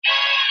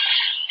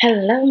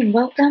Hello and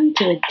welcome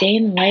to A Day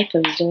in the Life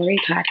of Zori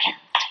podcast.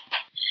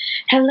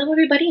 Hello,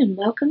 everybody, and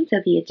welcome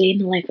to the A Day in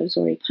the Life of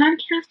Zori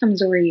podcast. I'm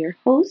Zori, your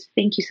host.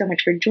 Thank you so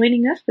much for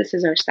joining us. This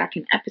is our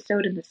second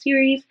episode in the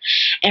series,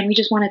 and we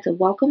just wanted to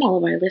welcome all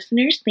of our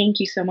listeners. Thank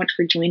you so much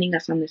for joining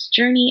us on this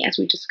journey as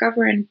we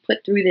discover and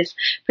put through this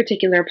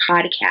particular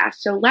podcast.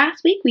 So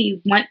last week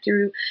we went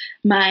through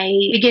my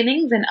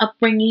beginnings and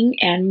upbringing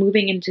and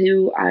moving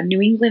into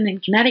New England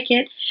and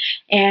Connecticut,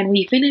 and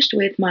we finished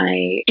with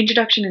my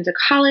introduction into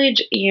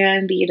college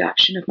and the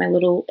adoption of my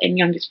little and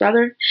youngest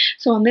brother.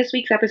 So on this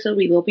week's episode,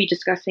 we will be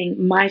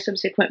discussing my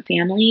subsequent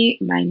family,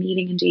 my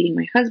meeting and dating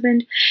my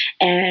husband,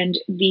 and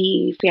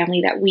the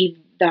family that we've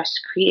thus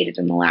created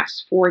in the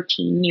last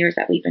 14 years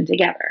that we've been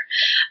together.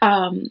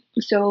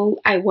 So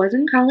I was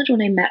in college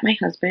when I met my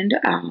husband.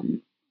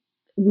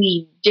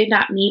 We did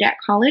not meet at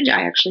college.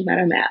 I actually met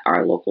him at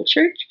our local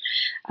church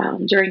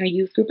during a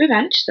youth group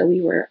event. So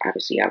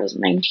I was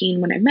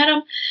 19 when I met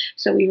him.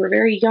 So we were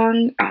very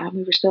young.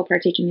 We were still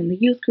partaking in the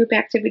youth group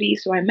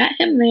activities. So I met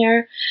him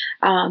there.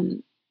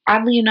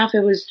 Oddly enough,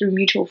 it was through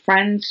mutual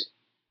friends,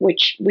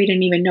 which we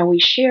didn't even know we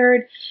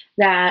shared,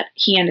 that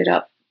he ended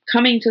up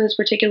coming to this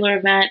particular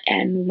event.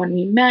 And when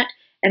we met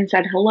and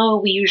said hello,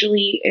 we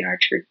usually in our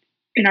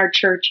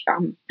church,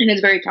 and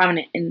it's very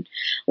prominent in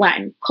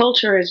Latin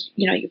culture, is,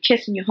 you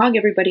kiss and you hug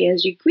everybody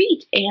as you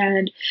greet.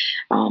 And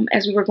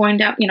as we were going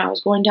down, I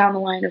was going down the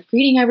line of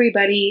greeting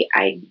everybody,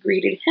 I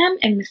greeted him,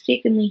 and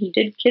mistakenly he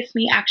did kiss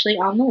me actually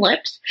on the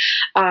lips,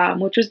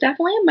 which was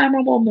definitely a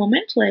memorable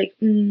moment. Like,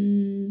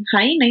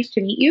 hi, nice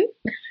to meet you.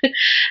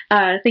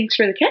 Thanks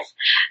for the kiss.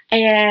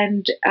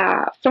 And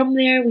from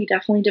there, we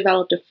definitely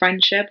developed a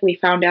friendship. We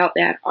found out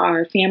that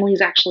our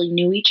families actually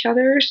knew each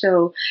other,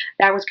 so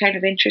that was kind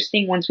of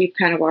interesting. Once we've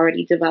kind of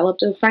already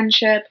developed a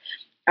friendship,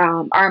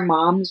 our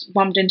moms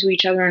bumped into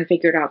each other and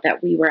figured out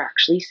that we were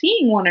actually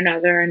seeing one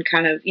another and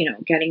kind of,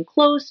 getting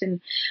close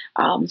and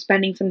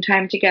spending some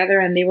time together.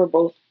 And they were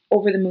both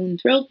over the moon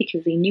thrilled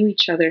because they knew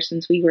each other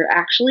since we were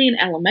actually in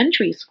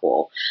elementary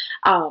school.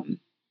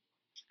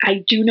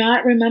 I do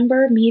not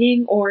remember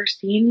meeting or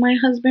seeing my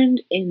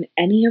husband in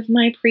any of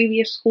my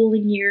previous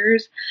schooling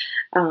years.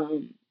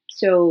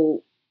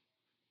 So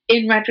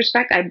in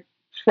retrospect, I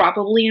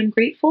probably am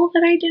grateful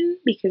that I didn't,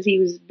 because he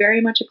was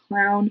very much a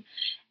clown,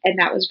 and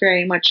that was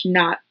very much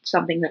not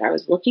something that I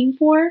was looking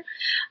for.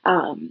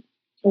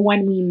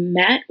 When we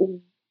met,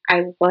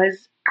 I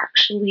was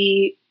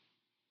actually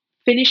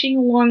finishing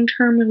a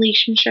long-term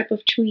relationship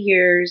of 2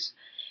 years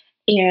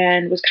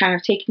and was kind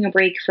of taking a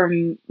break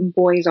from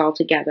boys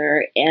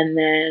altogether. And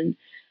then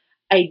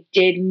I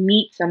did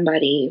meet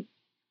somebody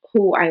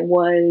who I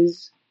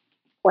was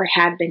or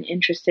had been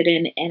interested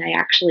in, and I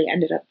actually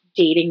ended up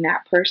dating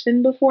that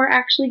person before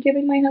actually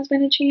giving my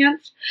husband a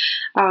chance.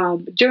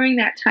 During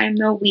that time,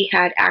 though, we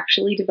had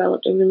actually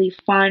developed a really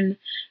fun,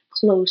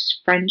 close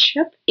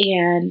friendship,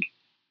 and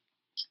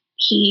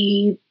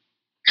he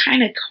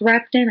kind of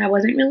crept in. I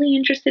wasn't really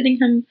interested in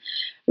him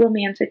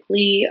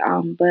romantically,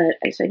 but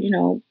I said,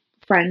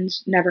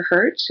 friends never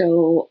hurt.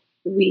 So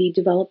we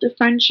developed a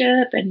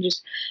friendship and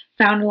just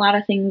found a lot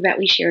of things that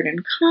we shared in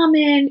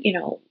common,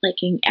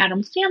 liking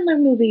Adam Sandler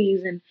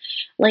movies and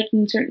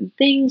liking certain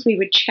things. We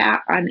would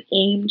chat on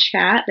AIM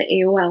chat. The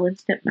AOL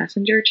Instant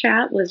Messenger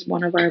chat was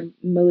one of our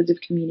modes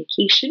of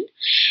communication.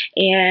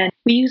 And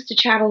we used to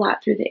chat a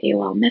lot through the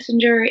AOL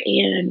Messenger,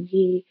 and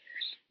we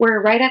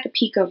were right at the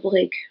peak of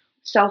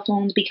cell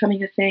phones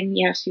becoming a thing.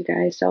 Yes, you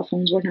guys, cell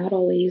phones were not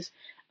always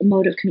a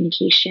mode of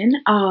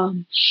communication.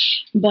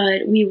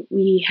 But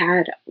we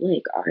had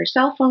our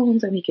cell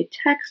phones, and we could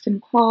text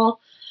and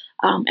call.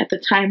 At the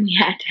time, we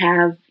had to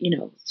have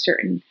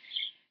certain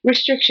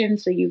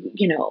restrictions.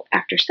 So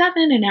after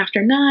 7 and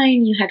after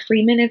 9, you had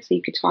free minutes, so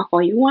you could talk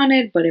all you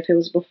wanted. But if it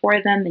was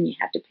before then you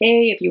had to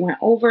pay if you went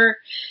over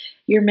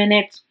your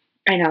minutes.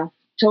 I know,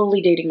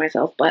 totally dating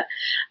myself, but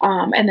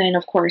and then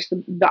of course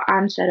the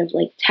onset of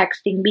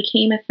texting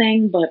became a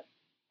thing, but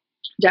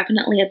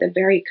definitely at the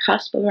very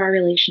cusp of our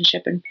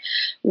relationship, and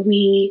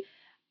we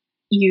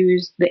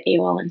used the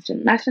AOL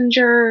Instant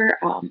Messenger,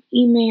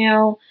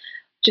 email,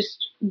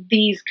 just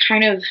these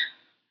kind of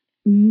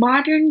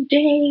modern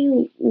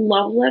day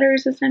love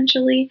letters,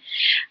 essentially.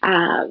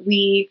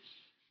 We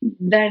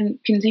then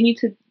continued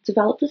to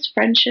develop this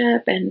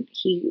friendship, and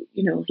he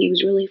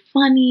was really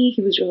funny.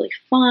 He was really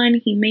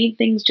fun. He made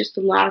things just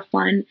a lot of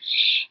fun.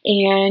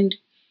 And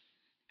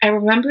I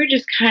remember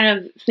just kind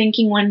of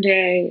thinking one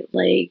day,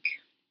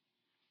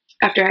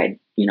 after I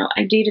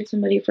dated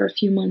somebody for a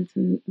few months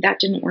and that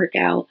didn't work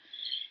out.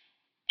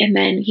 And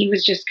then he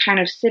was just kind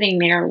of sitting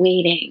there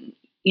waiting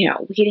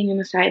in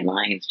the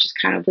sidelines, just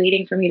kind of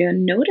waiting for me to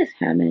notice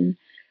him. And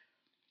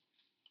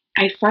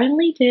I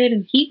finally did,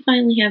 and he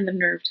finally had the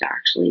nerve to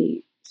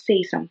actually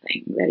say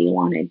something that he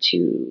wanted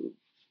to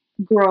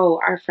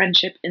grow our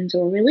friendship into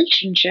a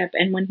relationship.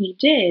 And when he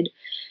did,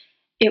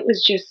 it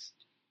was just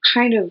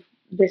kind of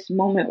this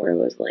moment where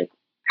it was like,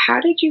 how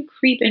did you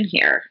creep in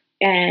here?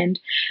 And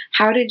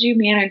how did you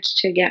manage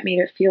to get me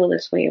to feel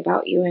this way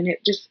about you? And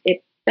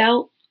it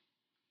felt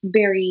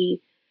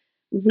very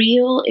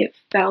real. It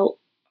felt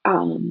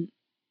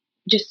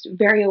just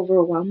very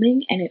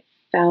overwhelming, and it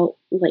felt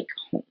like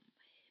home.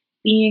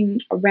 Being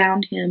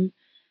around him,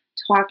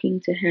 talking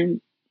to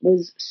him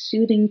was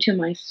soothing to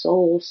my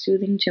soul,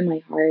 soothing to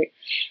my heart,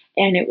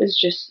 and it was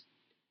just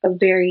a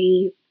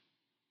very,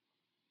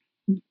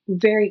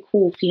 very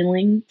cool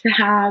feeling to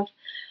have.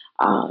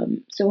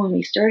 So when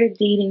we started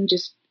dating,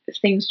 just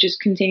things just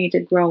continued to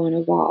grow and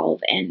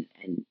evolve and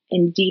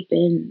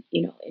deepen,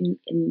 in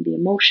the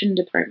emotion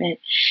department.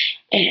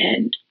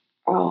 And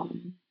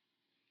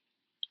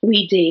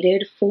we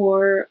dated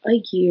for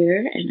a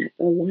year, and at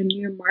the 1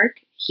 year mark,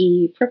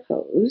 he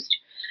proposed,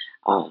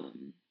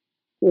 um,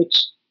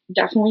 which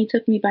definitely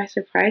took me by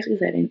surprise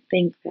because I didn't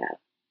think that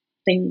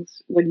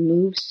things would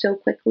move so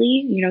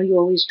quickly. You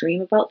always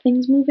dream about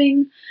things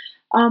moving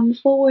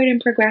forward and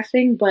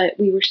progressing, but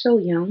we were so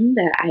young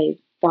that I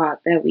thought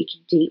that we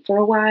could date for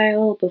a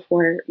while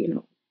before,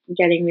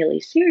 getting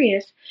really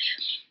serious.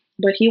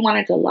 But he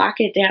wanted to lock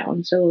it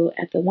down. So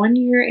at the 1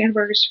 year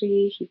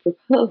anniversary, he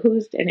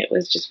proposed, and it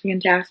was just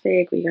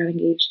fantastic. We got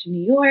engaged in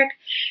New York.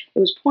 It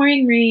was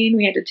pouring rain.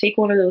 We had to take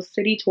one of those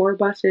city tour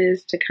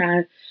buses to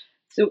kind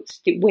of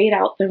wait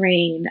out the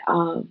rain.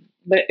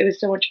 But it was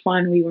so much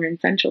fun. We were in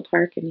Central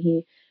Park, and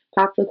he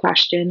popped the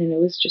question, and it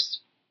was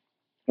just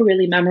a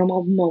really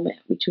memorable moment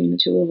between the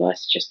two of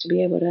us, just to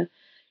be able to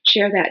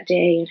share that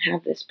day and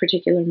have this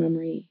particular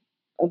memory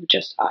of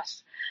just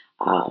us.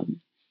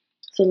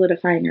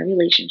 Solidifying our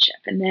relationship.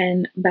 And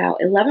then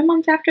about 11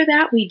 months after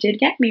that, we did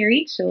get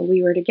married. So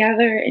we were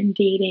together and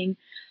dating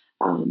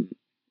um,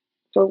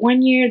 for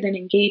 1 year, then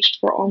engaged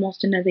for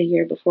almost another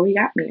year before we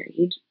got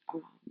married,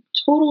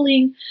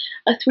 totaling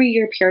a 3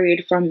 year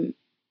period from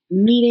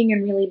meeting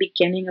and really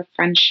beginning a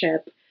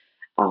friendship,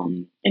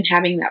 and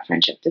having that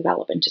friendship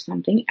develop into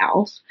something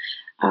else.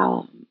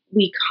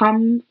 We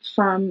come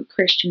from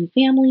Christian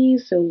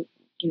families, so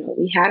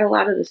we had a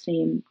lot of the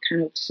same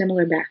kind of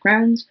similar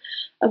backgrounds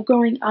of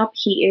growing up.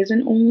 He is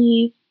an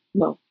only,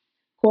 well,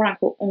 quote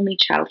unquote, only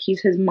child.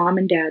 He's his mom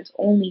and dad's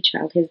only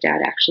child. His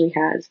dad actually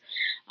has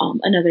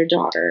another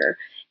daughter.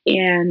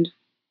 And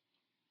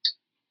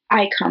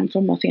I come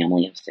from a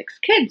family of 6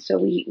 kids. So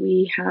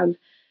we have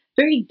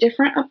very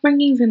different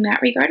upbringings in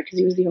that regard because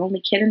he was the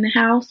only kid in the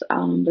house,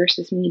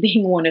 versus me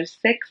being one of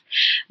 6.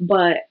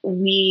 But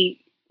we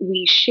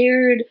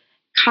shared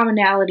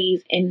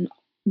commonalities in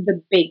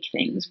the big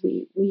things.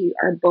 We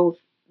are both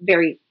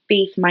very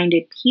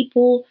faith-minded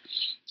people.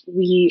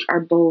 We are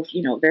both,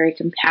 very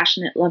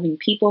compassionate, loving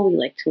people. We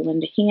like to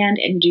lend a hand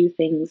and do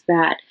things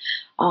that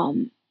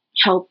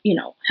help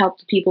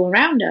the people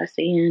around us.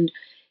 And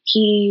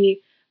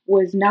he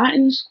was not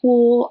in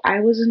school. I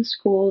was in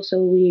school,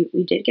 so we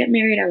did get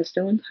married. I was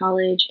still in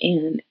college,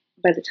 and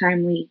by the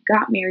time we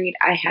got married,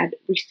 I had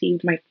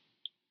received my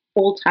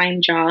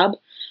full-time job,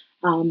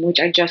 which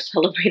I just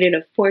celebrated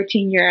a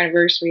 14-year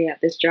anniversary at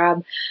this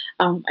job.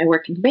 I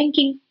work in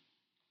banking,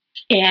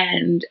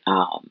 and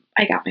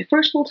I got my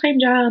first full-time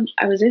job.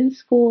 I was in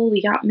school.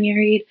 We got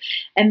married,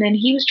 and then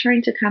he was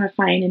trying to kind of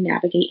find and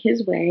navigate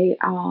his way,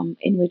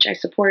 in which I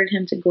supported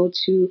him to go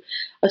to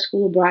a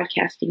school of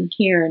broadcasting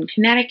here in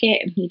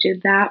Connecticut, and he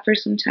did that for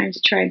some time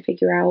to try and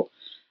figure out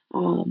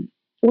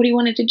what he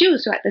wanted to do.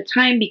 So at the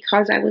time,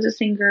 because I was a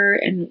singer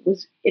and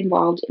was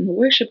involved in the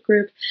worship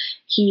group,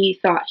 he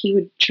thought he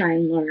would try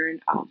and learn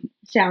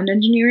sound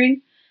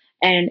engineering.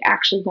 And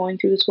actually going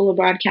through the School of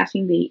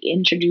Broadcasting, they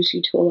introduce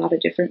you to a lot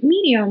of different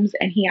mediums,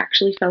 and he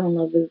actually fell in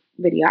love with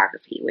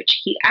videography,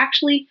 which he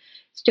actually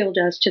still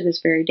does to this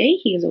very day.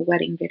 He is a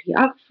wedding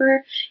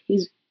videographer.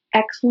 He's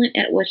excellent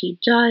at what he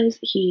does.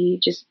 He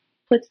just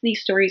puts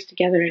these stories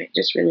together, and it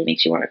just really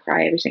makes you want to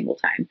cry every single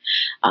time.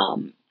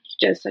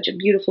 He does such a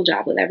beautiful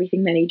job with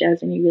everything that he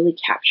does, and he really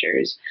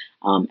captures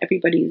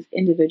everybody's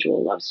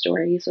individual love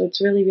story. So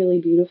it's really, really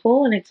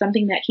beautiful, and it's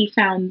something that he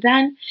found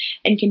then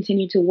and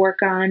continued to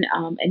work on,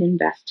 and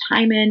invest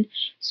time in.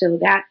 So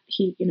that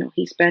he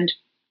spent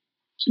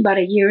about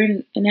a year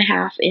and a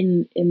half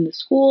in the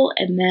school,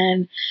 and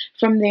then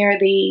from there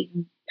they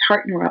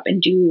partner up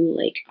and do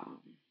like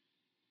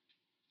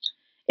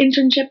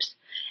internships.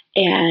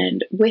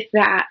 And with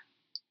that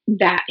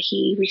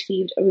he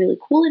received a really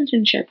cool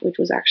internship, which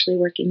was actually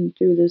working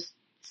through this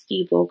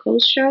Steve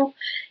Wilkos show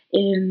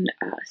in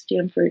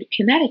Stamford,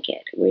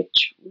 Connecticut,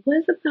 which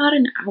was about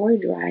an hour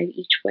drive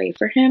each way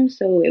for him.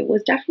 So it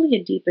was definitely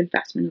a deep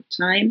investment of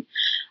time.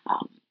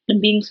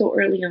 And being so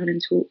early on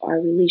into our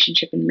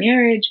relationship and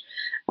marriage,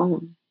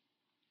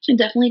 it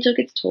definitely took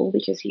its toll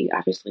because he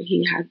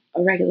had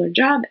a regular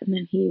job, and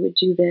then he would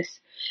do this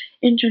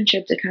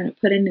internship to kind of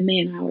put in the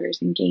man hours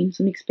and gain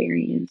some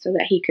experience so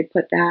that he could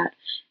put that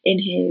in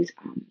his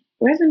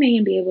resume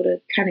and be able to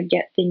kind of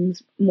get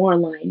things more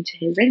aligned to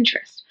his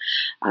interest.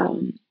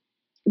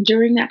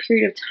 During that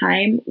period of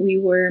time, we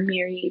were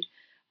married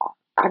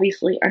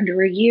obviously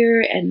under a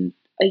year and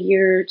a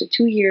year to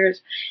 2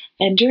 years.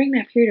 And during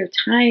that period of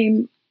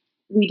time,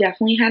 we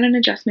definitely had an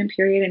adjustment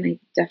period, and I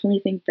definitely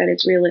think that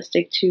it's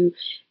realistic to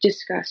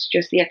discuss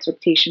just the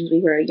expectations.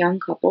 We were a young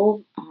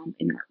couple,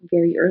 in our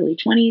very early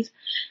 20s,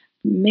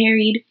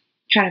 married,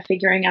 kind of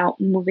figuring out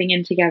moving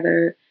in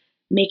together,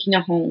 making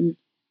a home,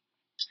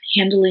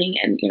 handling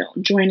and,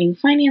 joining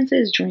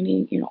finances,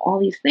 joining, all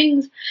these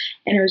things.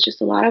 And it was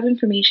just a lot of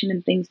information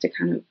and things to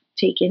kind of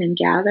take in and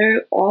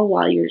gather, all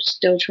while you're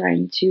still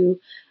trying to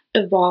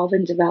evolve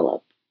and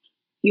develop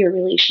your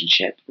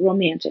relationship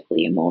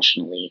romantically,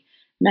 emotionally,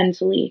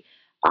 mentally.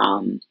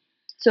 Um,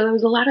 so there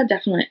was a lot of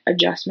definite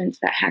adjustments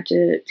that had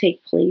to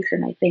take place,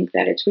 and I think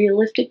that it's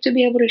realistic to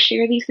be able to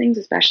share these things,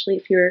 especially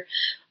if you're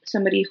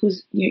somebody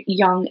who's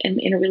young and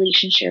in a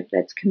relationship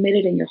that's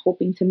committed, and you're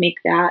hoping to make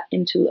that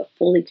into a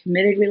fully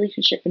committed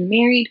relationship and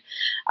married.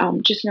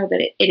 Just know that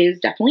it is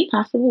definitely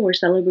possible. We're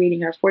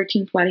celebrating our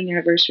 14th wedding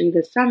anniversary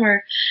this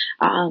summer,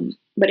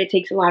 but it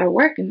takes a lot of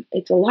work, and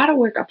it's a lot of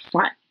work up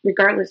front,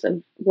 regardless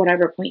of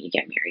whatever point you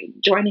get married.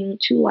 Joining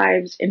two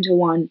lives into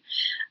one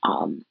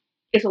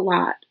is a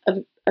lot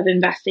of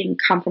investing,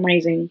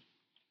 compromising,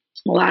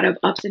 a lot of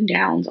ups and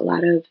downs, a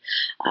lot of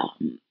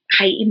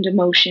heightened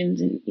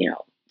emotions and,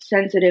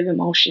 sensitive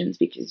emotions,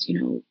 because,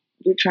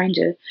 you're trying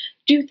to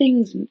do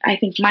things. I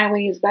think my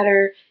way is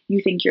better.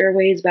 You think your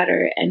way is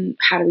better. And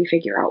how do we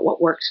figure out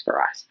what works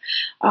for us?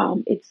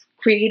 It's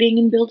creating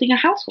and building a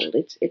household.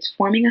 It's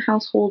forming a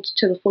household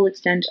to the full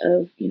extent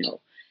of,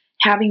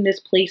 having this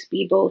place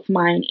be both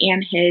mine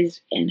and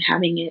his, and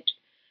having it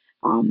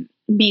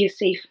be a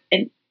safe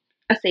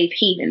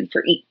haven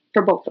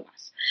for both of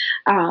us.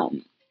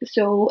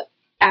 So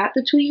at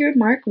the 2-year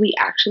mark, we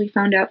actually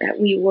found out that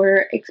we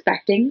were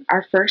expecting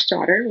our first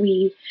daughter.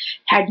 We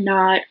had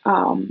not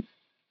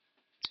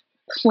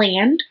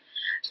planned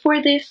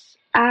for this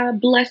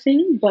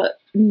blessing, but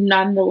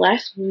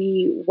nonetheless,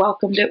 we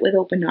welcomed it with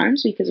open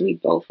arms, because we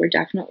both were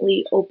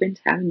definitely open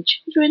to having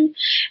children,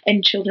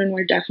 and children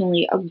were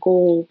definitely a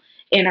goal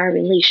in our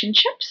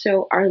relationship.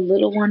 So our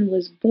little one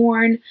was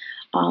born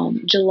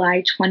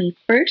July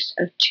 21st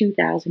of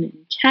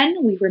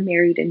 2010. We were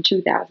married in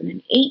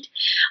 2008.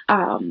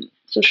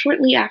 So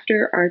shortly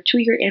after our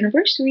 2-year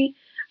anniversary,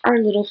 our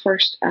little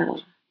first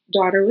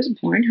daughter was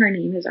born. Her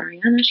name is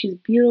Ariana. She's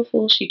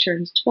beautiful. She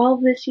turns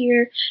 12 this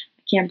year.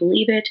 I can't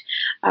believe it.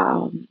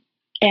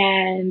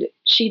 And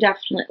she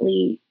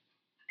definitely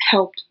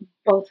helped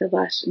both of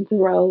us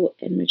grow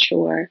and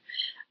mature,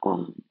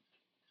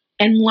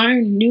 and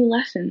learn new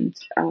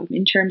lessons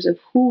in terms of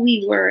who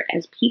we were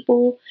as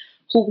people,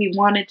 who we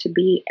wanted to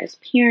be as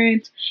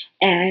parents,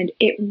 and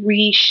it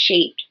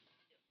reshaped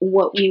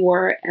what we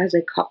were as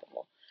a couple.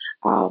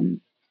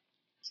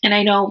 And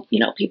I know,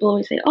 people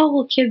always say, oh,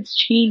 well, kids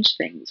change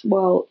things.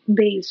 Well,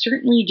 they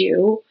certainly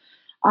do.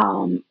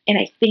 And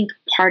I think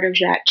part of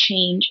that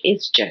change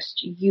is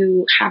just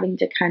you having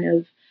to kind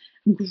of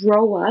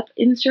grow up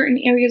in certain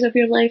areas of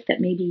your life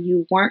that maybe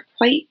you weren't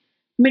quite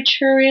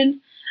mature in.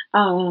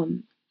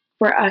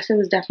 For us, it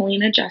was definitely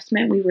an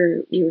adjustment. We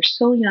were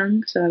so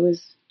young. So I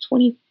was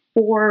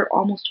 24,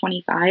 almost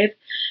 25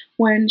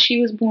 when she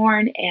was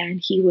born,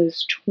 and he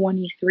was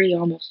 23,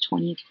 almost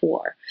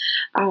 24.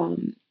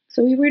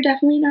 So we were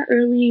definitely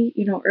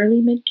in our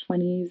early mid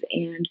 20s,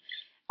 and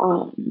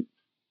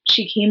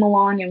she came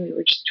along, and we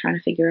were just trying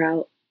to figure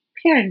out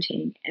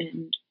parenting,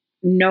 and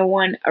no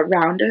one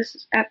around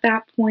us at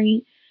that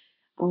point,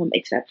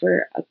 except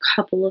for a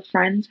couple of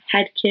friends,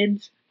 had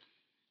kids.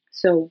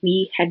 So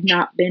we had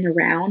not been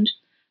around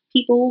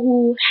people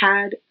who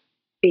had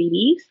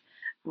babies.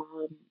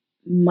 Um,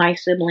 my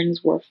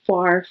siblings were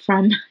far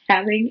from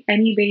having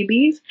any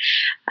babies.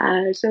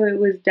 So it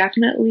was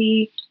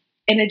definitely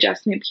an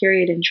adjustment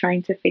period in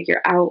trying to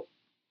figure out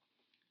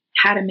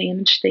how to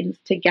manage things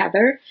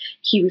together.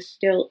 He was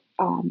still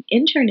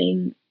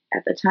interning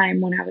at the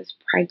time when I was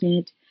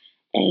pregnant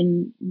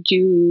and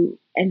due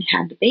and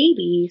had the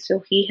baby.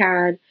 So he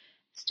had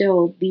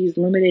still these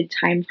limited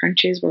time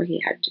crunches where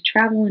he had to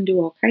travel and do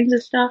all kinds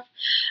of stuff.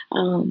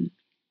 Um,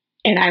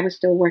 and I was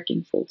still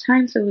working full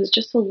time, so it was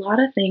just a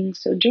lot of things.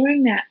 So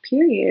during that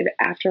period,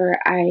 after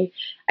I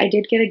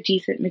did get a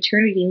decent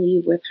maternity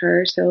leave with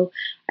her, so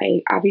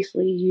I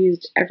obviously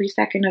used every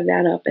second of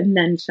that up and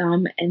then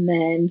some. And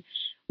then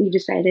we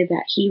decided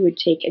that he would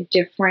take a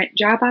different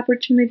job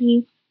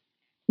opportunity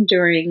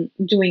during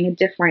doing a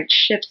different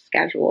shift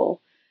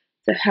schedule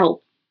to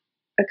help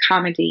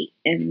accommodate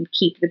and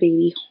keep the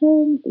baby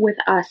home with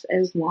us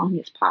as long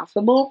as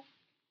possible.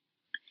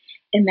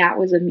 And that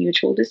was a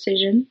mutual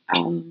decision.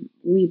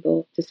 We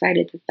both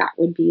decided that that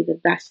would be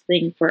the best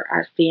thing for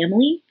our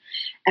family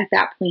at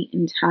that point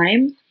in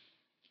time,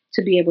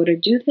 to be able to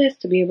do this,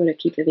 to be able to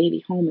keep the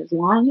baby home as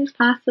long as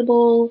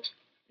possible,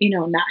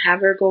 not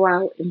have her go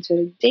out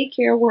into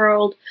daycare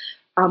world,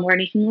 or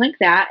anything like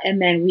that.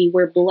 And then we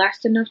were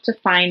blessed enough to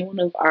find one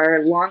of our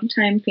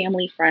longtime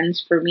family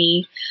friends for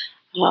me.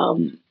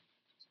 Um,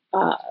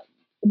 uh,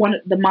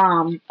 the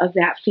mom of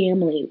that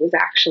family was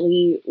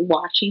actually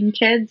watching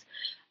kids,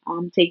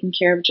 taking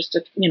care of just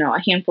a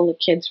handful of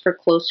kids for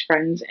close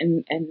friends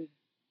and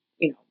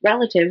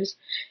relatives,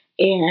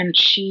 and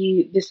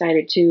she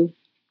decided to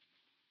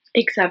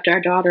accept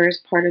our daughter as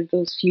part of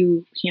those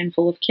few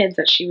handful of kids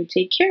that she would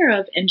take care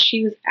of. And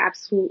she was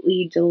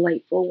absolutely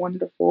delightful,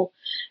 wonderful,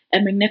 a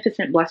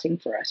magnificent blessing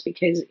for us,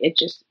 because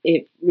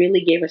it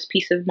really gave us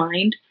peace of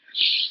mind.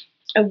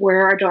 of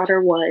where our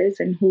daughter was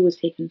and who was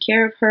taking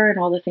care of her, and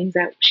all the things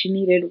that she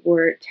needed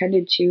were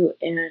tended to,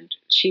 and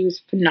she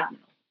was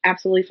phenomenal,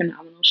 absolutely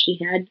phenomenal. She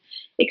had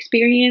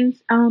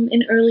experience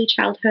in early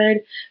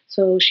childhood,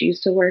 so she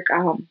used to work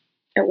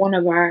at one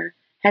of our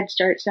Head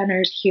Start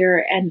centers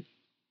here, and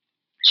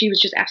she was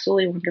just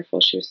absolutely wonderful.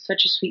 She was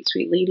such a sweet,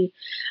 sweet lady.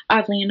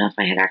 Oddly enough,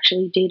 I had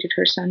actually dated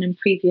her son in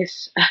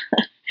previous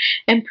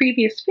in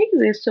previous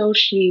phases, so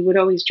she would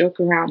always joke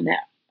around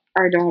that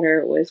our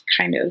daughter was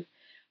kind of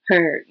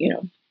her,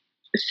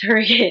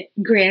 surrogate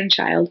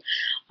grandchild.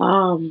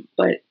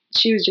 But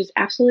she was just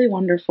absolutely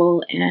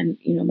wonderful, and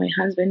my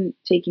husband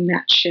taking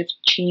that shift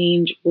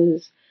change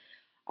was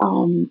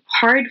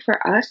hard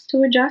for us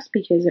to adjust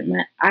because it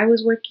meant I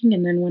was working,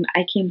 and then when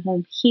I came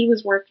home, he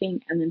was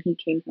working, and then he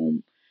came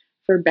home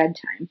for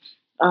bedtime.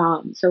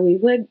 So we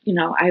would,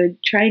 I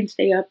would try and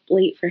stay up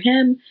late for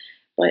him,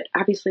 but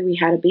obviously we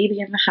had a baby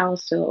in the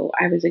house, so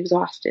I was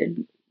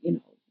exhausted,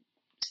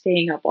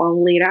 staying up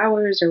all late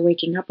hours or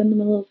waking up in the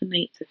middle of the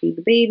night to feed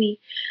the baby.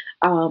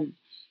 Um,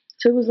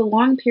 so it was a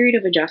long period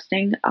of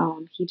adjusting.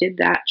 He did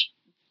that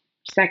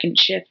second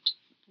shift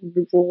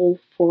role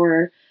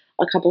for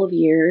a couple of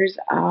years.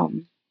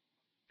 And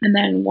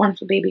then once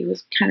the baby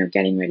was kind of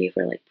getting ready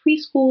for like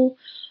preschool,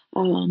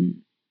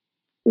 um,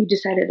 we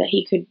decided that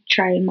he could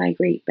try and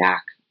migrate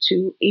back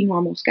to a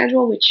normal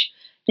schedule, which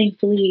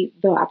thankfully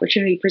the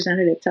opportunity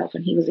presented itself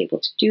and he was able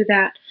to do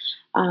that,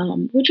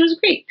 which was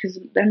great because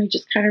then we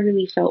just kind of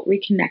really felt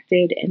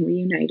reconnected and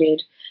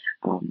reunited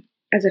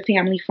as a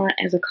family front,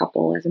 as a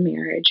couple, as a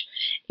marriage.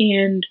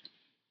 And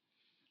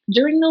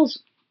during those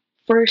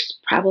first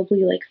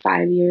probably like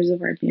 5 years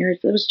of our marriage,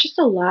 there was just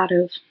a lot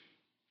of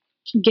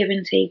give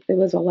and take. There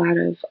was a lot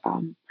of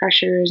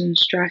pressures and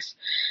stress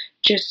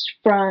just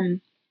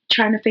from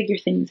trying to figure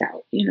things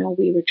out.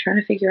 We were trying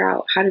to figure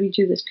out, how do we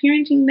do this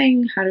parenting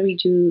thing? How do we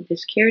do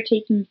this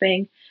caretaking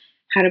thing?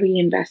 How do we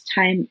invest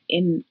time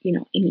in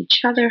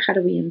each other? How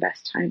do we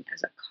invest time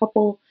as a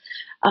couple?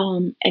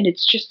 And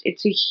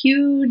it's a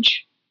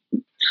huge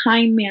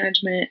time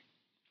management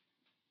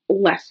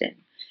lesson.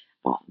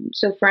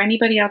 So for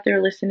anybody out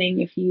there listening,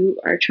 if you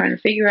are trying to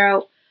figure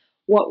out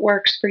what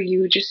works for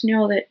you, just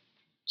know that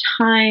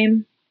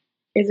time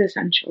is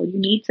essential. You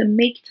need to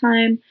make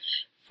time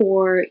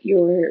for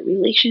your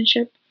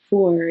relationship,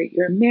 for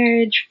your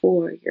marriage,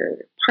 for your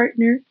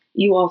partner.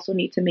 You also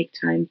need to make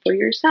time for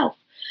yourself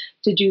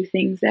to do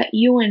things that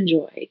you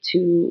enjoy,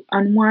 to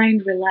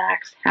unwind,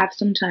 relax, have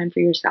some time for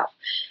yourself.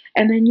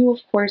 And then you, of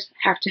course,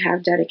 have to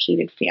have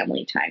dedicated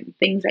family time,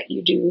 things that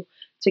you do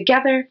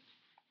together,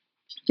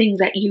 things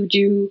that you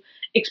do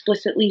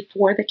explicitly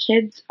for the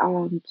kids,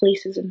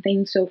 places and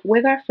things. So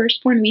with our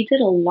firstborn, we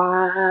did a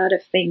lot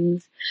of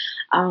things.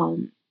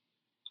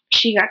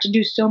 She got to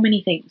do so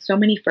many things, so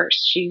many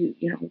firsts.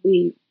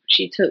 We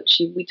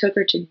took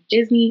her to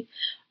Disney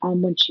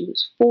when she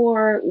was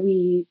 4.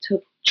 We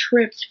took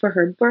trips for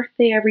her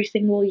birthday every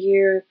single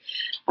year.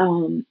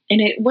 And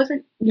it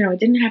wasn't, it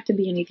didn't have to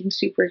be anything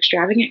super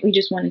extravagant. We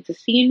just wanted to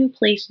see a new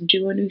place,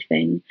 do a new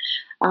thing.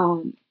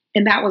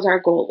 And that was our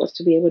goal, was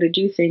to be able to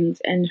do things.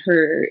 And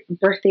her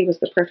birthday was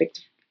the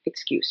perfect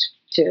excuse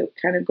to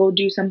kind of go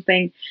do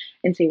something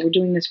and say, we're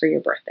doing this for your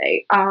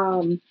birthday.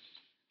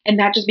 And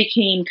that just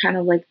became kind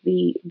of like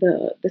the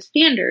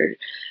standard.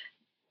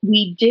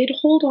 We did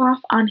hold off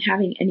on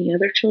having any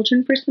other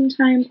children for some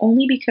time,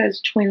 only because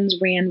twins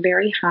ran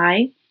very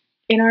high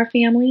in our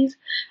families.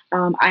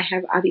 I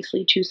have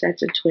obviously 2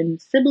 sets of twin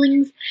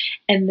siblings,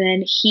 and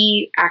then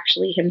he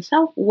actually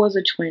himself was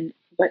a twin,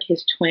 but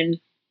his twin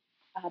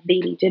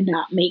baby did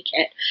not make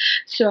it.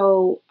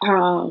 So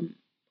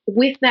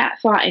with that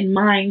thought in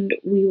mind,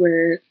 we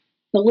were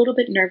a little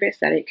bit nervous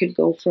that it could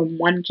go from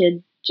 1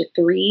 kid to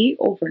 3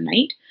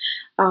 overnight.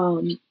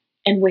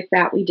 And with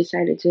that, we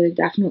decided to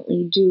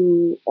definitely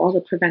do all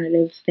the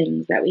preventative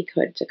things that we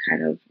could to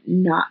kind of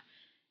not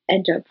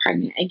end up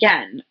pregnant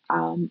again.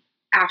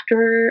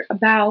 After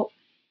about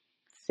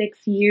 6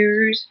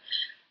 years,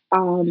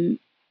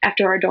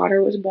 after our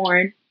daughter was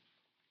born,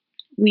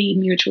 we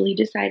mutually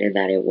decided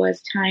that it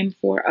was time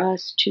for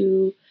us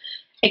to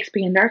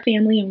expand our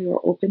family, and we were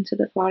open to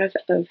the thought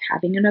of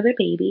having another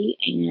baby.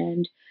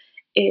 And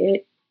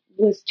it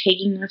was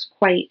taking us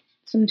quite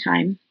some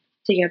time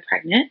to get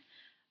pregnant.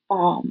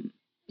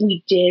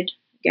 We did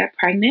get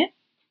pregnant,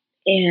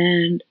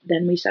 and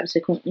then we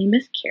subsequently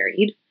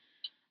miscarried.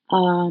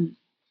 And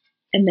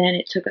then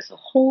it took us a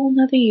whole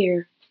nother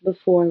year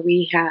before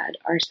we had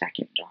our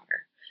second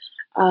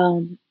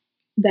daughter.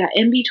 That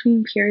in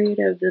between period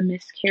of the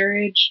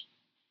miscarriage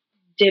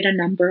did a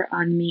number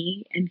on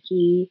me, and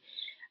he,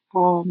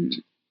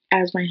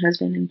 as my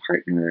husband and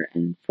partner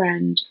and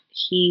friend,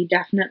 he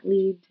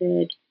definitely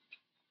did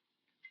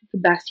the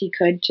best he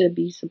could to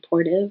be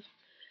supportive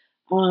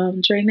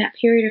during that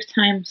period of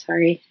time.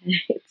 Sorry,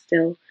 it's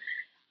still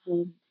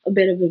a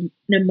bit of an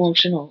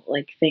emotional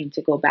thing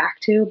to go back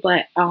to,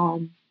 but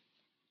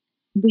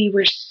we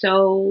were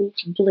so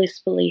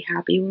blissfully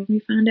happy when we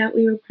found out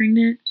we were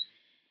pregnant,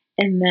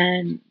 and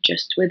then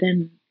just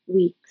within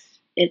weeks,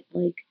 it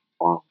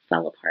all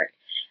fell apart.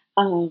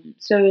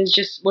 So it was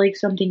just like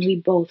something we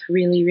both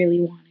really, really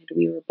wanted.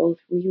 We were both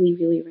really,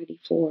 really ready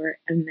for,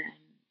 and then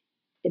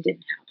it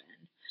didn't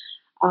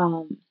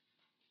happen.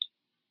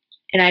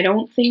 And I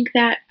don't think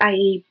that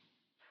I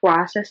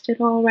processed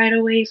it all right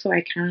away, so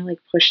I kind of like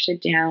pushed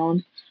it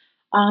down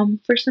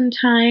for some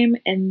time,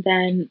 and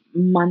then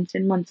months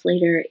and months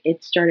later,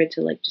 it started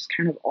to like just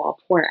kind of all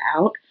pour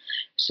out.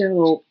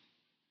 So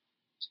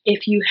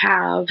if you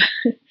have,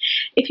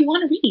 if you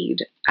want to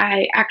read,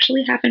 I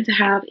actually happen to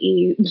have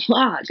a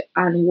blog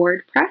on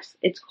WordPress.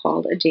 It's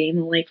called A Day in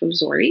the Life of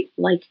Zori,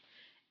 like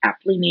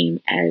aptly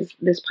named as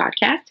this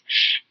podcast.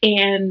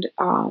 And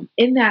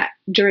in that,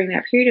 during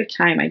that period of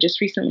time, I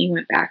just recently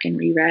went back and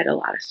reread a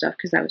lot of stuff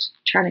because I was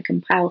trying to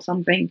compile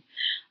something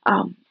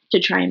to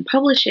try and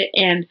publish it.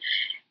 And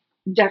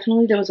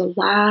definitely there was a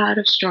lot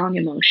of strong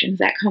emotions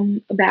that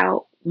come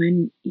about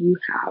when you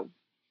have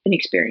an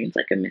experience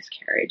like a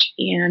miscarriage.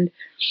 And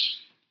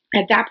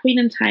at that point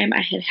in time,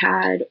 I had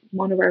had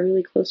one of our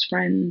really close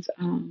friends,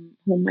 whom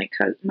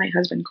my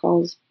husband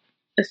calls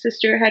a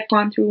sister, had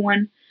gone through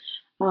one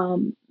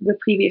the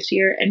previous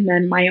year, and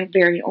then my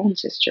very own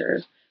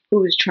sister, who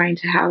was trying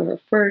to have her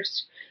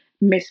first,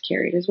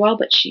 miscarried as well,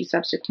 but she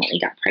subsequently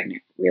got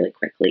pregnant really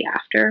quickly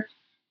after.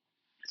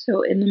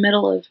 So, in the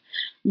middle of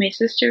my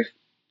sister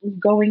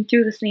going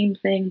through the same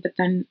thing, but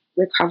then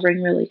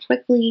recovering really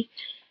quickly,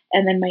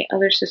 and then my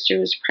other sister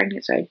was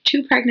pregnant. So, I had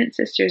two pregnant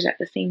sisters at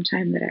the same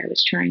time that I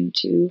was trying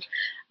to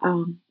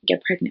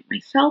get pregnant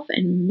myself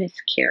and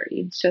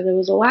miscarried. So, there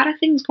was a lot of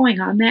things going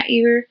on that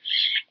year,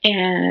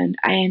 and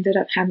I ended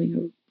up having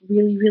a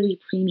really, really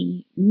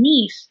preemie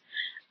niece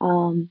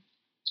um,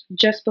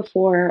 just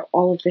before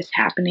all of this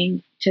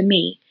happening to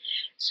me.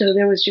 So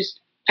there was just,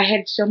 I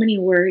had so many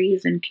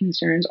worries and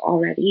concerns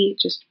already,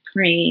 just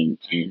praying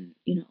and,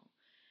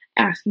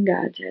 asking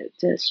God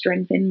to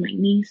strengthen my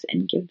niece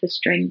and give the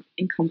strength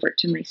and comfort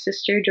to my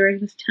sister during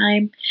this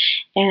time.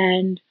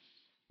 And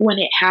when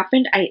it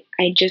happened, I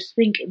just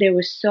think there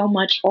was so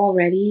much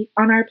already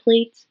on our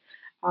plates,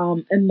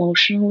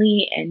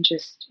 emotionally and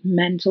just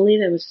mentally.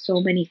 There was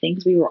so many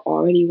things we were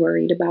already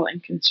worried about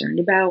and concerned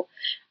about.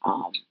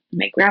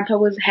 My grandpa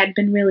had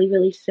been really,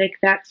 really sick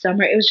that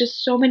summer. It was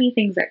just so many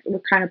things that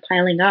were kind of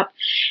piling up.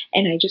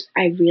 And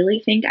I really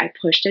think I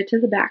pushed it to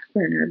the back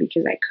burner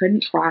because I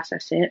couldn't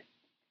process it.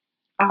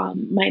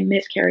 My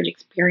miscarriage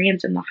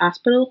experience in the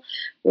hospital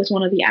was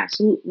one of the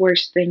absolute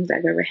worst things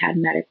I've ever had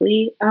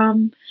medically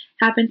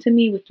happen to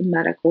me with the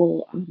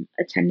medical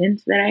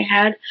attendants that I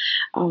had.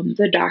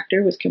 The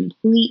doctor was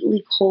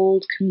completely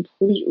cold,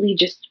 completely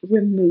just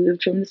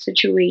removed from the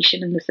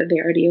situation and the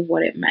severity of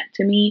what it meant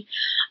to me.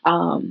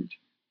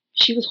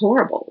 She was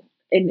horrible.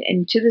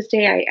 And to this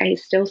day, I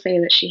still say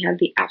that she had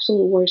the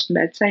absolute worst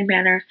bedside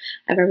manner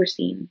I've ever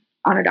seen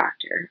on a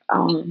doctor.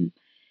 And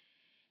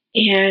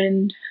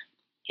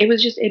it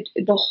was just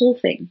the whole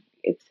thing.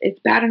 It's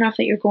bad enough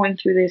that you're going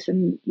through this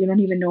and you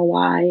don't even know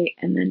why,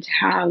 and then to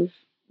have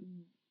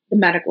the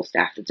medical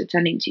staff that's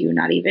attending to you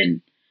not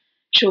even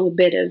show a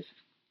bit of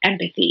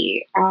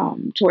empathy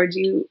towards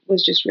you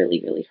was just really,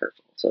 really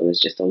hurtful. So it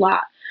was just a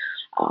lot.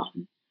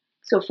 Um,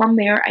 so from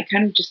there, I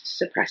kind of just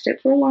suppressed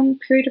it for a long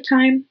period of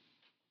time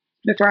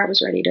before I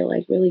was ready to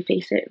like really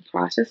face it and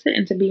process it.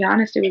 And to be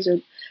honest, it was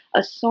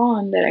a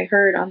song that I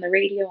heard on the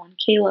radio on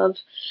K-Love.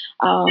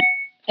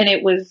 And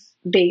it was,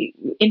 they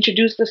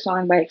introduced the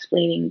song by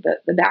explaining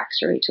the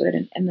backstory to it.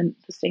 And then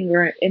the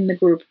singer in the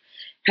group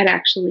had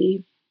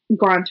actually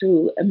gone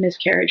through a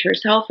miscarriage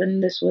herself.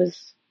 And this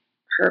was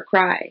her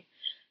cry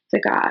to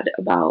God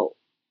about,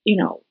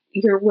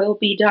 your will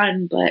be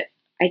done, but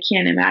I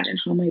can't imagine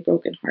how my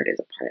broken heart is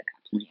a part of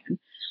that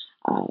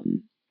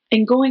plan.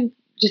 And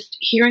just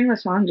hearing the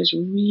song just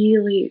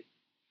really,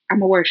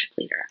 I'm a worship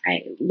leader.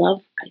 I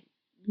live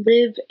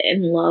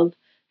and love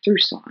through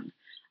song.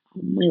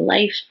 My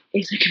life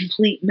is a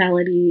complete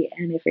melody,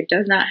 and if it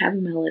does not have a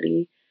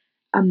melody,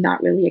 I'm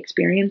not really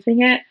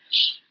experiencing it.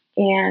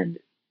 And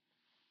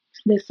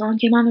this song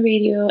came on the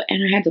radio,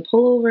 and I had to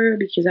pull over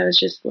because I was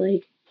just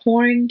like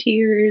pouring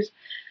tears,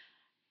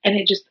 and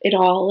it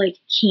all like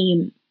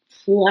came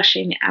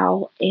flushing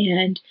out.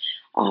 And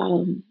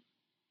um,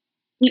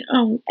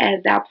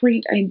 at that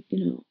point, I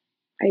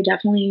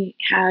definitely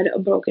had a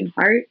broken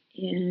heart,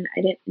 and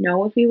I didn't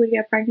know if we would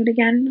get pregnant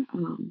again,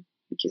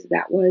 because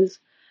that was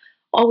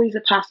always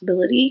a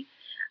possibility.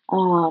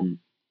 Um,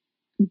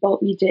 but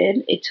we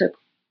did. It took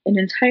an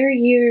entire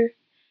year,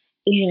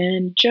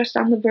 and just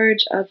on the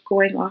verge of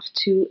going off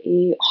to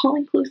a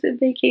all-inclusive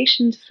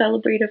vacation to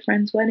celebrate a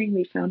friend's wedding,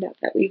 we found out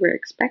that we were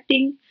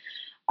expecting.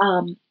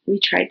 We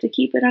tried to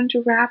keep it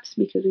under wraps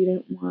because we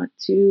didn't want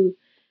to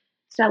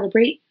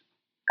celebrate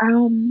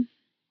um,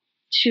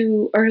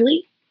 too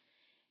early.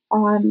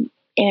 And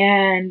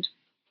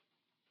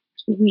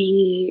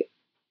we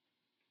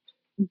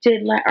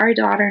did let our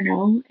daughter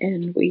know,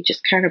 and we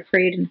just kind of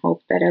prayed and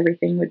hoped that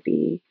everything would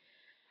be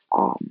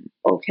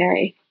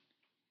okay.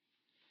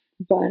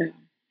 But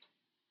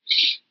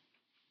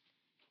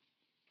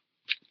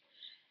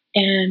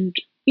and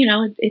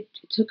it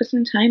took us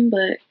some time,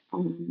 but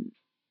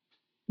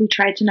we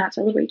tried to not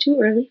celebrate too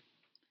early.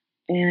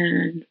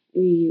 and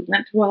we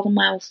went through all the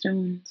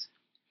milestones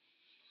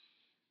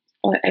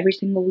every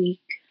single week,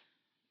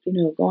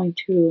 going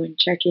through and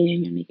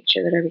checking and making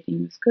sure that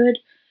everything was good.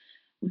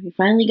 When we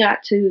finally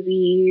got to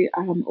the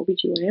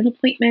OBGYN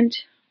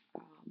appointment,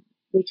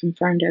 they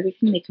confirmed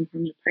everything. They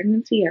confirmed the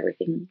pregnancy.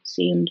 Everything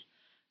seemed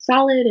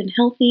solid and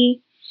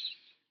healthy.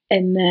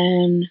 And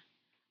then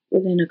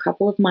within a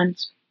couple of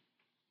months,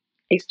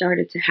 I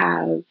started to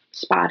have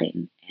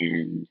spotting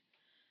and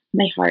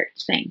my heart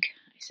sank.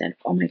 I said,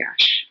 oh my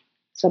gosh,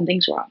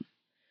 something's wrong.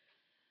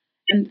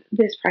 And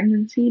this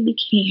pregnancy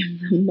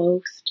became the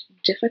most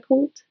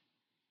difficult,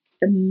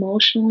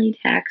 emotionally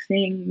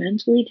taxing,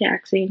 mentally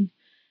taxing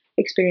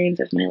experience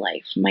of my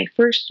life. My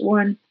first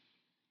one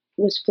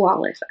was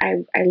flawless.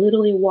 I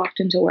literally walked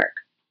into work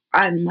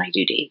on my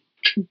due date,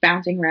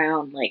 bouncing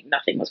around like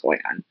nothing was going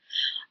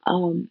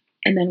on.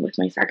 And then with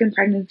my second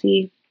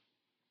pregnancy,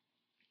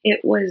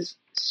 it was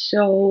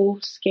so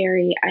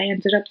scary. I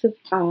ended up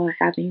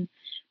having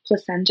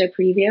placenta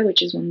previa,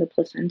 which is when the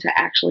placenta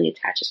actually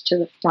attaches to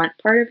the front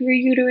part of your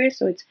uterus.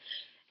 So it's,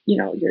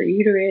 your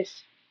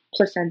uterus,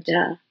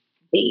 placenta,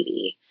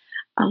 baby,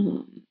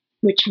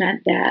 which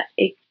meant that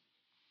it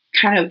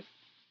kind of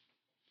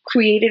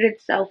created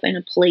itself in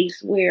a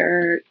place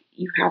where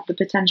you have the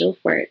potential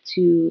for it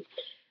to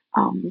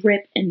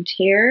rip and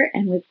tear.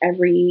 And with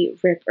every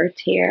rip or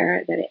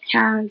tear that it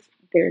has,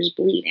 there's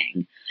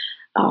bleeding.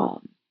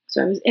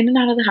 So I was in and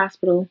out of the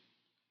hospital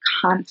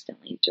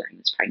constantly during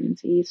this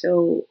pregnancy.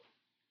 So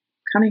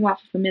coming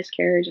off of a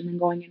miscarriage and then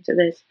going into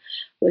this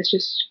was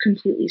just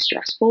completely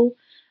stressful.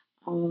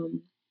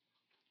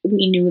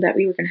 We knew that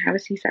we were going to have a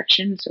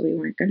C-section, so we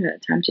weren't going to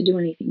attempt to do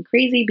anything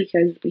crazy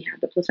because we had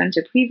the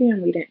placenta previa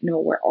and we didn't know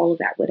where all of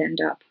that would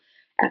end up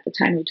at the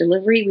time of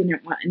delivery. We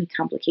didn't want any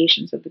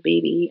complications of the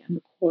baby and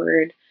the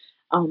cord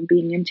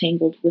being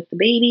entangled with the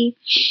baby.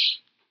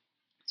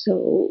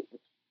 So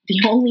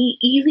the only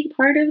easy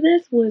part of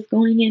this was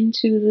going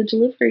into the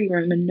delivery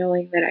room and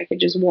knowing that I could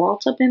just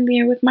waltz up in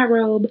there with my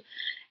robe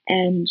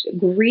and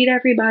greet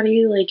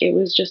everybody like it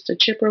was just a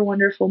chipper,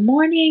 wonderful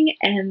morning.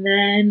 And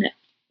then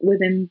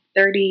within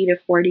 30 to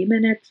 40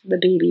 minutes, the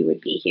baby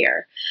would be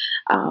here.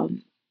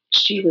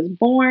 She was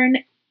born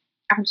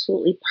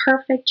absolutely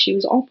perfect. She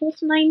was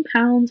almost 9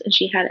 pounds and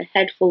she had a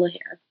head full of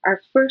hair.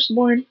 Our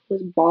firstborn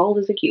was bald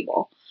as a cue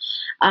ball.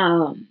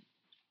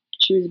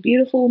 She was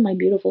beautiful, my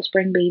beautiful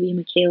spring baby,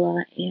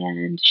 Michaela,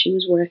 and she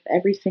was worth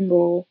every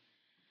single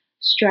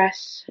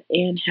stress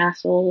and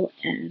hassle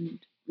and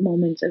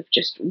moments of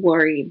just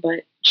worry,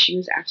 but she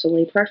was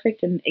absolutely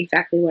perfect and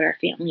exactly what our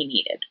family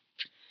needed.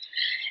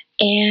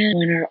 And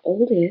when our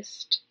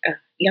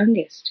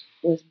youngest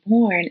was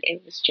born,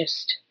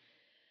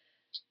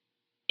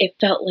 it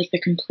felt like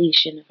the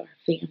completion of our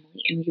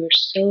family, and we were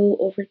so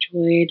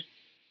overjoyed,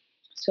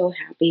 so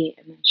happy,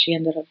 and then she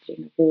ended up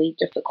being really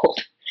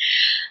difficult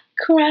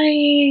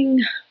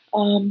crying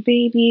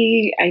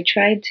baby. I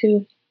tried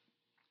to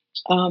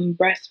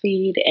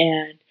breastfeed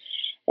and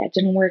that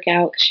didn't work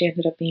out because she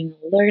ended up being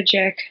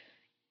allergic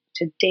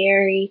to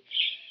dairy.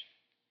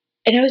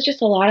 And it was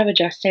just a lot of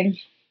adjusting,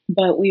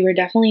 but we were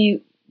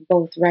definitely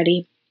both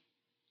ready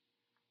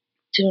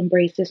to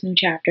embrace this new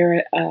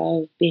chapter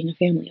of being a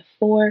family of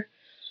 4.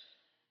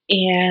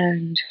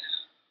 And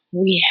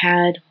we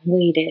had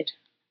waited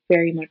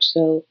very much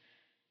so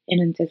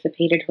and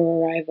anticipated her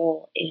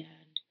arrival. And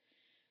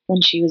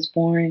when she was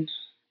born,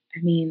 I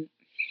mean,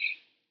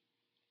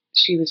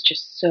 she was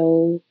just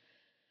so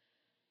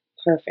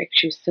perfect.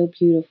 She was so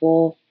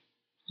beautiful.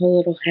 Her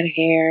little head of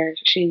hair.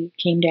 She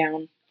came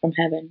down from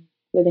heaven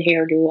with a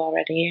hairdo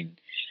already.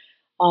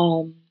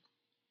 And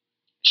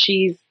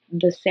she's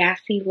the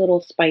sassy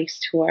little spice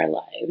to our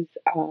lives.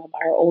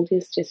 Our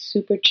oldest is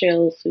super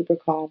chill, super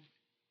calm,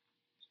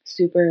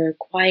 super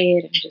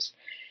quiet, and just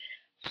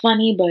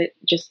funny, but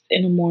just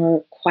in a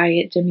more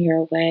quiet,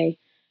 demure way.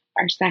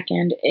 Our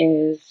second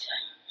is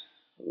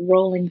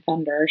rolling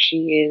thunder.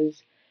 She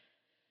is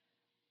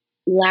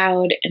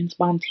loud and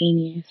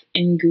spontaneous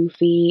and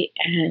goofy,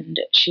 and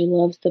she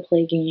loves to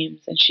play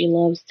games and she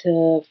loves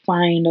to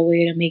find a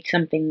way to make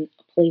something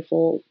a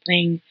playful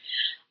thing.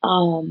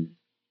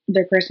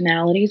 Their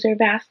personalities are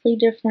vastly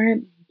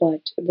different,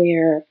 but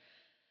their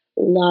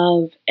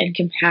love and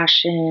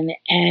compassion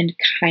and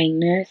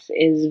kindness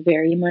is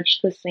very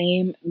much the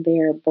same.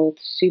 They're both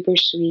super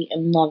sweet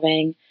and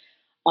loving,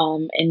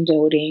 and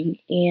doting,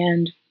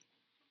 and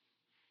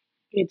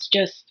it's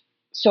just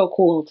so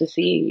cool to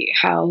see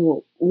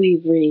how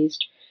we've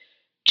raised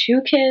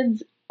 2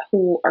 kids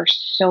who are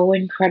so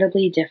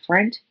incredibly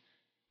different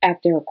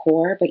at their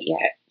core, but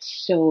yet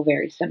so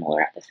very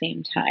similar at the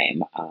same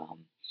time.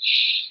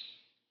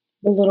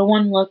 The little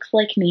one looks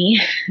like me.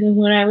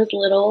 When I was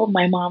little,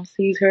 my mom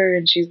sees her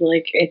and she's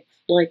like, it's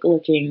like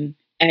looking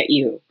at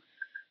you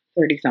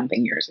 30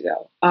 something years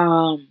ago.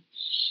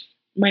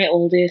 My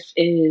oldest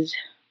is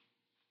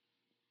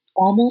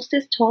almost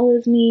as tall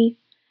as me,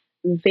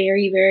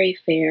 very, very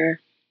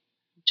fair,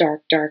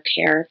 dark, dark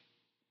hair,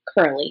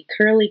 curly,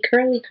 curly,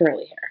 curly,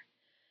 curly hair.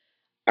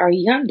 Our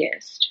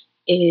youngest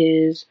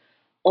is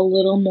a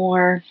little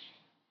more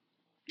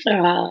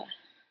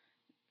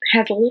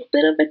has a little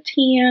bit of a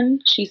tan.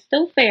 She's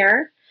still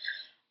fair.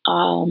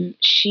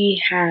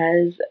 She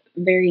has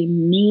very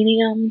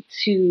medium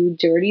to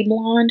dirty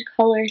blonde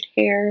colored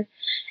hair,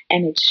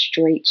 and it's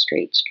straight,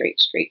 straight, straight,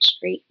 straight,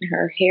 straight. And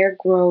her hair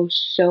grows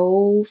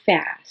so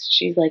fast.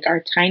 She's like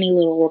our tiny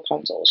little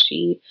Rapunzel.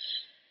 She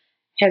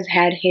has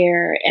had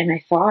hair, and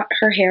I thought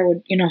her hair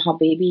would, you know how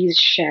babies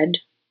shed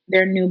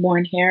their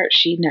newborn hair?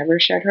 She never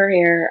shed her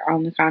hair.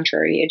 On the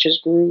contrary, it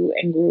just grew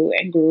and grew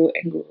and grew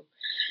and grew.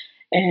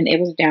 And it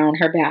was down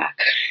her back.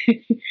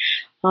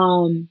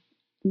 um,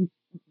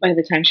 by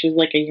the time she was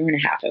like a year and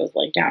a half, it was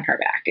like down her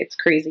back. It's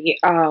crazy.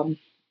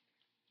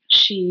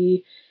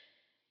 She,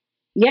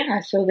 yeah,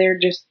 so they're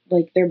just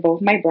like, they're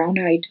both my brown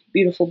eyed,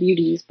 beautiful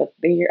beauties, but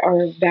they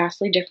are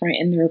vastly different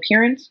in their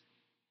appearance,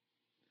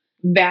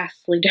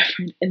 vastly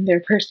different in their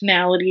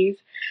personalities,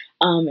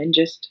 and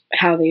just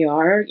how they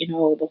are. You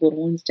know, the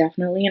little one's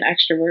definitely an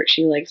extrovert.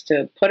 She likes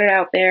to put it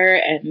out there,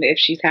 and if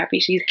she's happy,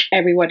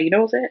 everybody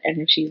knows it, and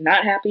if she's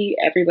not happy,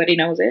 everybody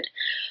knows it.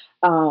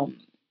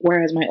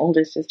 Whereas my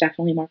oldest is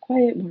definitely more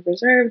quiet, more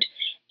reserved,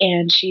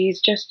 and she's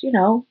just,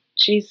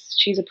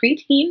 she's a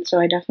preteen, so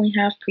I definitely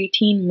have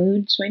preteen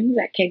mood swings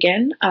that kick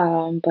in.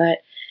 But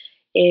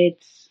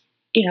it's,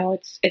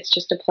 it's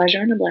just a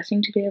pleasure and a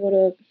blessing to be able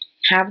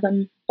to have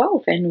them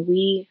both, and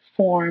we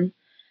form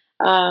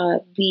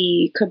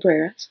the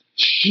Cabreras,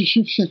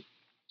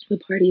 the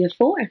party of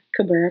four,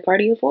 Cabrera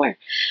party of four.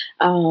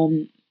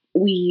 Um,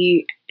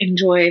 we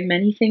enjoy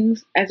many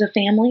things as a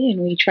family,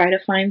 and we try to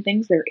find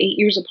things. They're 8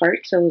 years apart,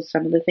 so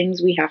some of the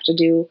things we have to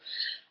do,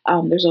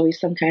 there's always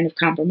some kind of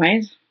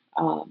compromise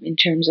in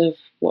terms of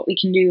what we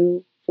can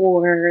do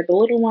for the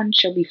little one.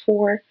 She'll be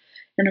 4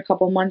 in a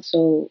couple months,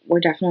 so we're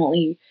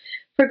definitely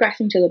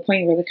progressing to the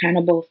point where they kind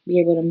of both be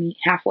able to meet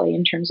halfway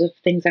in terms of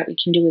things that we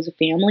can do as a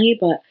family.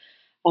 But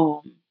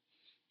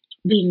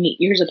being 8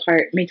 years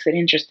apart makes it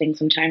interesting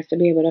sometimes to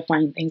be able to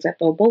find things that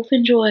they'll both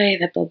enjoy,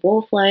 that they'll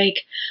both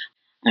like.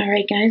 All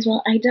right, guys.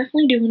 Well, I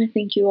definitely do want to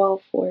thank you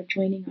all for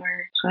joining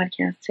our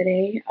podcast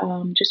today.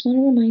 Just want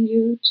to remind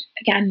you,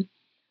 again,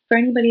 for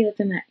anybody that's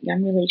in that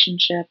young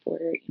relationship or,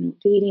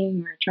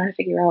 dating or trying to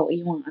figure out what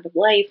you want out of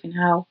life and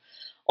how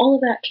all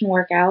of that can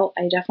work out,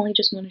 I definitely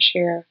just want to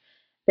share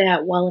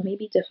that while it may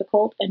be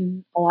difficult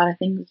and a lot of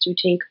things do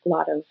take a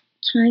lot of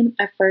time,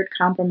 effort,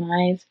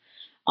 compromise,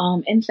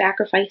 and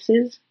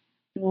sacrifices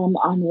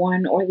on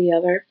one or the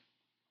other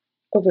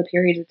over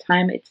periods of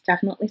time, it's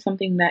definitely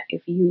something that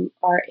if you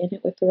are in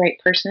it with the right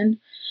person,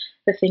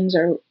 the things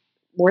are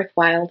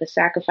worthwhile, the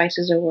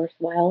sacrifices are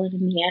worthwhile, and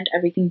in the end,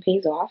 everything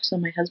pays off. So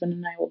my husband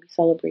and I will be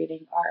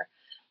celebrating our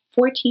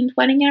 14th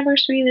wedding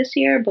anniversary this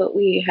year, but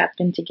we have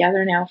been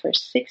together now for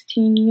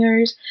 16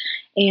 years.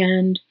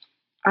 And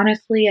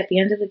honestly, at the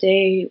end of the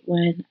day,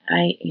 when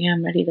I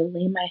am ready to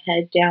lay my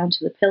head down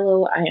to the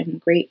pillow, I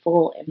am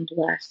grateful and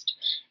blessed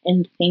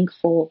and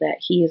thankful that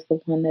he is the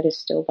one that is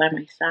still by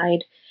my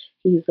side.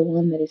 He's the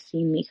one that has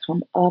seen me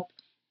come up,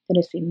 that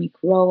has seen me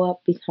grow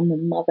up, become a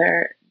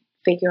mother,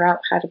 figure out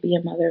how to be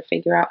a mother,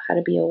 figure out how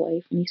to be a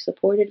wife, and he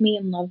supported me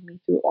and loved me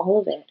through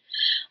all of it.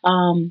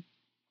 And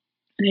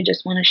I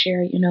just want to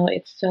share,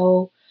 it's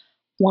so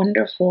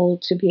wonderful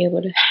to be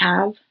able to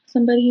have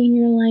somebody in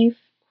your life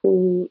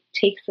who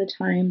takes the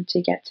time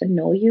to get to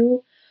know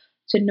you,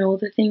 to know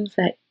the things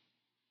that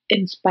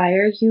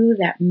inspire you,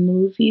 that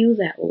move you,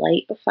 that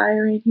light a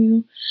fire in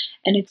you.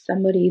 And it's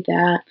somebody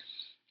that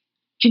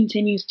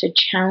continues to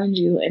challenge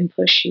you and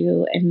push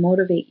you and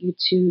motivate you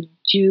to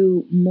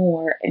do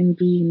more and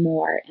be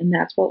more. And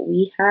that's what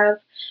we have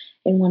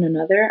in one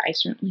another. I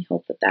certainly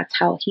hope that that's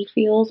how he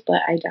feels,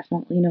 but I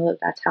definitely know that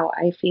that's how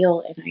I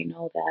feel. And I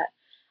know that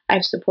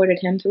I've supported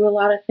him through a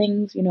lot of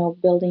things,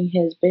 building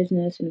his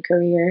business and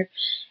career.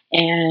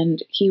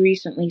 And he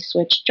recently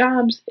switched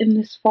jobs in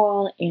this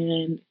fall,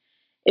 and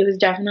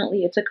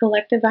it's a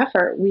collective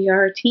effort. We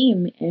are a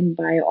team, and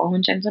by all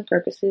intents and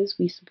purposes,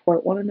 we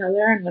support one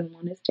another. And when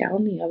one is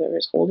down, the other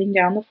is holding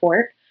down the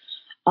fort,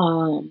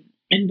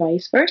 and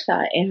vice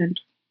versa. And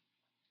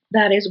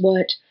that is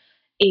what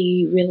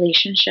a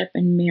relationship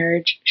and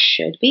marriage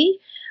should be.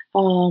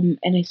 And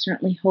I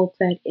certainly hope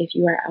that if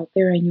you are out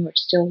there and you are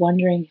still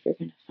wondering if you're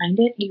going to find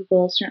it, you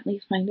will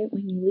certainly find it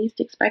when you least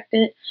expect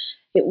it.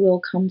 It will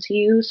come to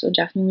you. So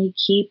definitely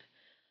keep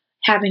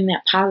having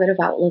that positive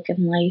outlook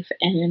in life,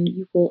 and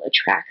you will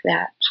attract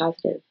that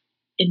positive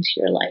into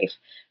your life.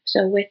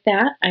 So with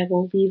that, I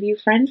will leave you,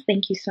 friends.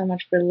 Thank you so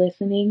much for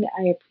listening.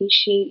 I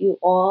appreciate you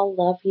all.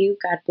 Love you.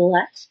 God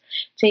bless.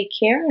 Take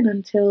care. And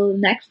until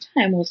next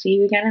time, we'll see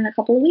you again in a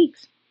couple of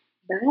weeks.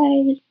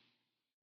 Bye.